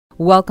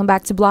Welcome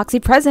back to Bloxxy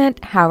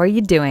Present. How are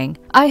you doing?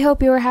 I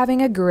hope you are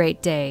having a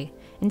great day.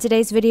 In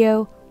today's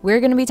video, we're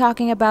going to be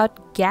talking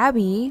about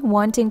Gabby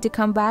wanting to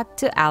come back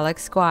to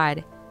Alex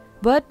squad.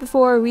 But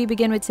before we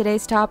begin with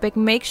today's topic,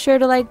 make sure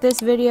to like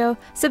this video,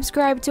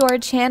 subscribe to our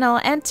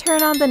channel, and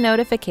turn on the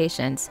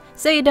notifications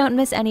so you don't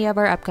miss any of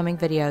our upcoming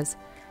videos.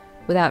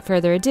 Without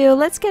further ado,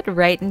 let's get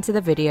right into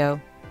the video.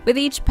 With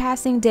each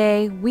passing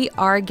day, we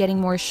are getting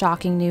more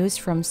shocking news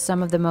from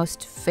some of the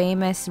most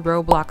famous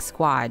Roblox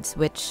squads,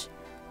 which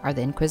are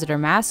the Inquisitor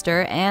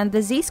Master and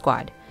the Z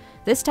Squad.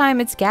 This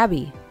time it's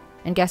Gabby.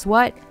 And guess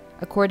what?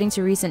 According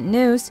to recent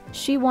news,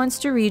 she wants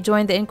to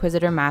rejoin the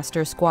Inquisitor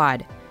Master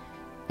squad.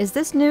 Is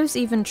this news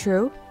even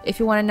true? If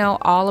you want to know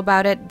all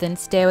about it, then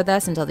stay with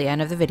us until the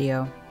end of the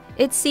video.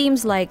 It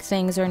seems like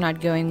things are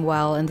not going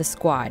well in the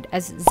squad,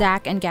 as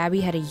Zach and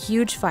Gabby had a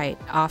huge fight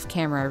off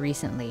camera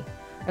recently.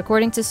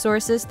 According to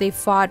sources, they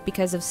fought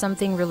because of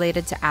something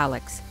related to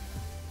Alex.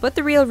 But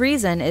the real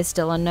reason is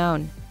still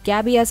unknown.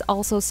 Gabby has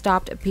also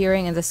stopped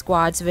appearing in the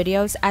squad's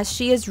videos as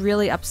she is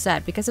really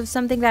upset because of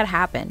something that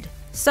happened.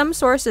 Some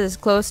sources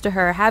close to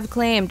her have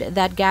claimed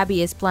that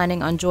Gabby is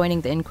planning on joining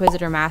the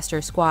Inquisitor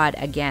Master squad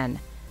again.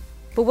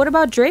 But what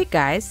about Drake,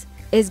 guys?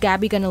 Is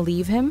Gabby gonna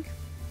leave him?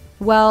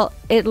 Well,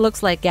 it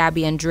looks like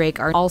Gabby and Drake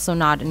are also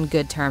not in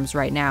good terms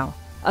right now.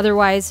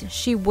 Otherwise,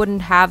 she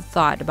wouldn't have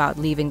thought about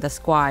leaving the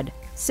squad.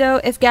 So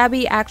if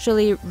Gabby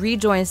actually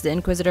rejoins the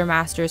Inquisitor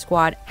Master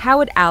squad, how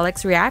would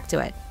Alex react to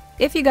it?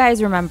 If you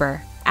guys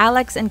remember,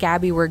 Alex and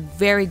Gabby were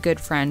very good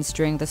friends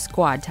during the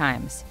squad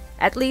times.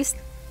 At least,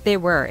 they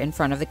were in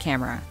front of the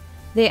camera.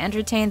 They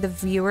entertained the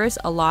viewers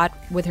a lot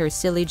with her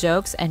silly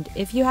jokes, and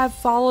if you have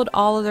followed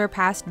all of their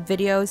past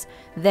videos,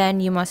 then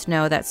you must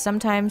know that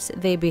sometimes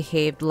they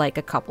behaved like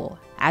a couple,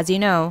 as you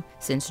know,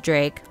 since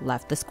Drake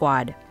left the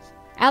squad.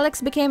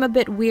 Alex became a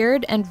bit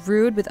weird and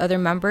rude with other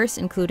members,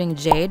 including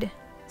Jade.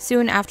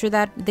 Soon after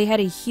that, they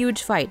had a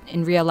huge fight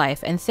in real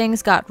life and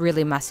things got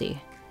really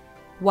messy.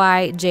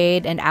 Why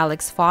Jade and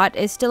Alex fought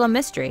is still a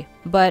mystery,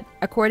 but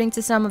according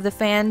to some of the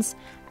fans,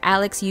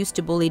 Alex used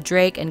to bully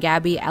Drake and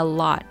Gabby a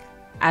lot,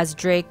 as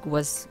Drake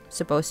was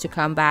supposed to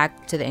come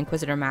back to the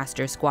Inquisitor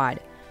Master squad.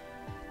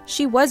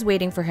 She was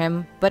waiting for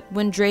him, but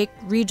when Drake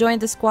rejoined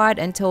the squad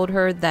and told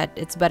her that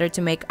it's better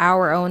to make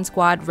our own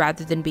squad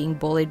rather than being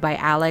bullied by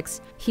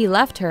Alex, he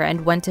left her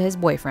and went to his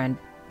boyfriend.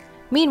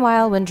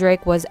 Meanwhile, when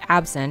Drake was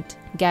absent,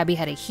 Gabby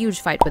had a huge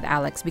fight with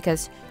Alex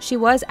because she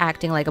was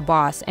acting like a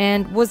boss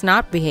and was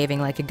not behaving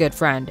like a good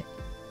friend.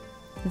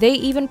 They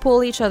even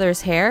pulled each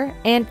other's hair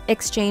and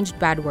exchanged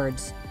bad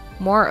words.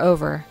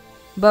 Moreover,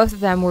 both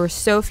of them were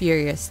so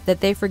furious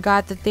that they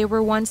forgot that they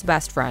were once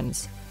best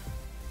friends.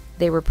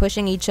 They were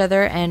pushing each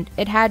other and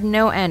it had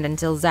no end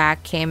until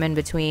Zach came in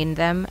between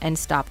them and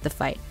stopped the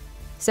fight.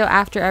 So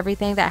after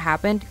everything that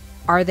happened,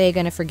 are they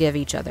gonna forgive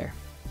each other?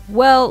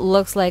 Well,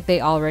 looks like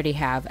they already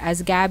have,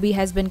 as Gabby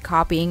has been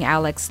copying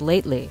Alex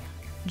lately.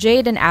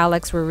 Jade and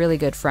Alex were really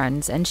good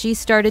friends, and she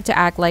started to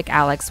act like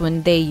Alex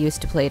when they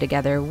used to play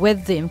together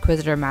with the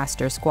Inquisitor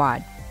Master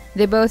squad.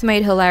 They both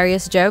made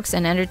hilarious jokes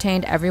and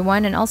entertained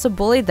everyone and also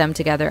bullied them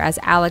together as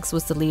Alex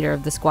was the leader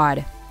of the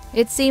squad.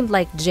 It seemed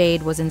like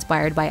Jade was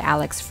inspired by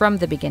Alex from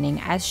the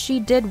beginning as she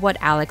did what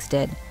Alex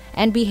did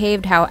and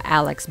behaved how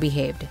Alex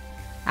behaved.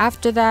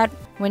 After that,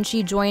 when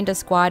she joined a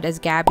squad as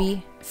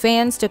Gabby,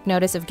 fans took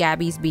notice of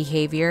Gabby's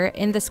behavior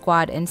in the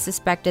squad and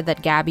suspected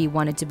that Gabby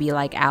wanted to be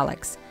like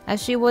Alex,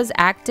 as she was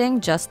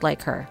acting just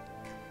like her.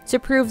 To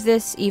prove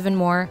this even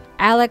more,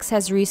 Alex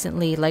has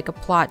recently like a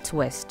plot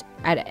twist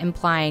at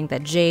implying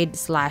that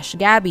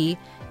Jade/Gabby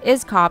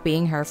is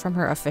copying her from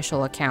her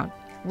official account,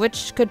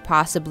 which could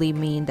possibly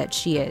mean that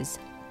she is.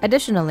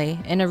 Additionally,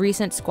 in a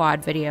recent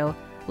squad video,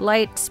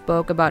 Light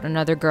spoke about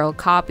another girl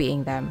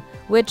copying them,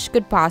 which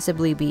could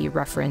possibly be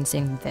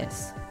referencing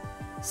this.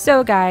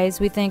 So guys,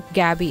 we think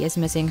Gabby is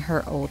missing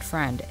her old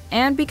friend,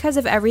 and because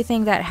of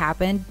everything that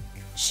happened,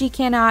 she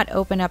cannot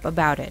open up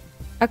about it.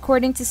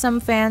 According to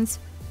some fans,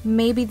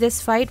 maybe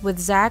this fight with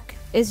Zach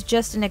is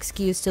just an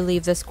excuse to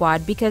leave the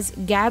squad because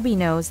Gabby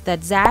knows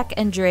that Zach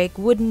and Drake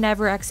would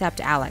never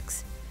accept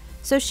Alex,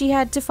 so she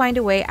had to find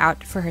a way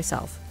out for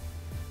herself.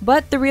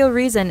 But the real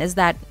reason is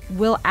that,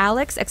 will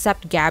Alex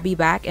accept Gabby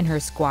back in her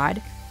squad?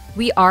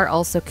 We are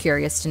also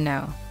curious to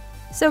know.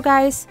 So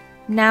guys,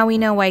 now we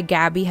know why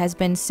Gabby has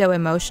been so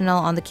emotional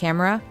on the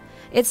camera.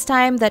 It's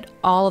time that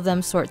all of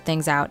them sort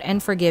things out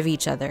and forgive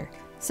each other.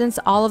 Since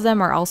all of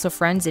them are also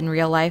friends in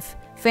real life,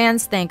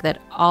 fans think that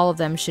all of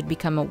them should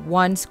become a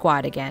one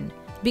squad again,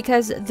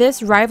 because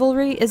this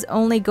rivalry is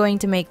only going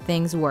to make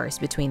things worse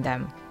between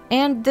them.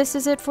 And this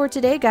is it for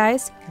today,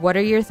 guys. What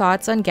are your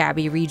thoughts on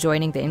Gabby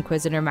rejoining the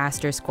Inquisitor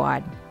Master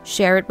squad?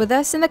 Share it with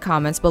us in the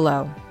comments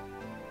below.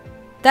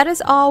 That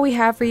is all we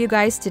have for you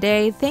guys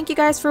today. Thank you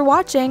guys for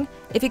watching.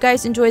 If you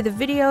guys enjoyed the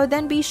video,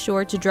 then be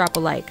sure to drop a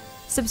like.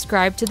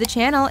 Subscribe to the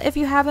channel if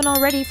you haven't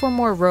already for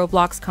more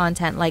Roblox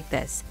content like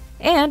this,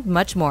 and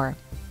much more.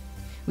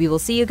 We will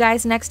see you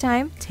guys next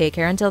time. Take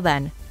care until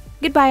then.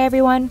 Goodbye,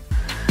 everyone.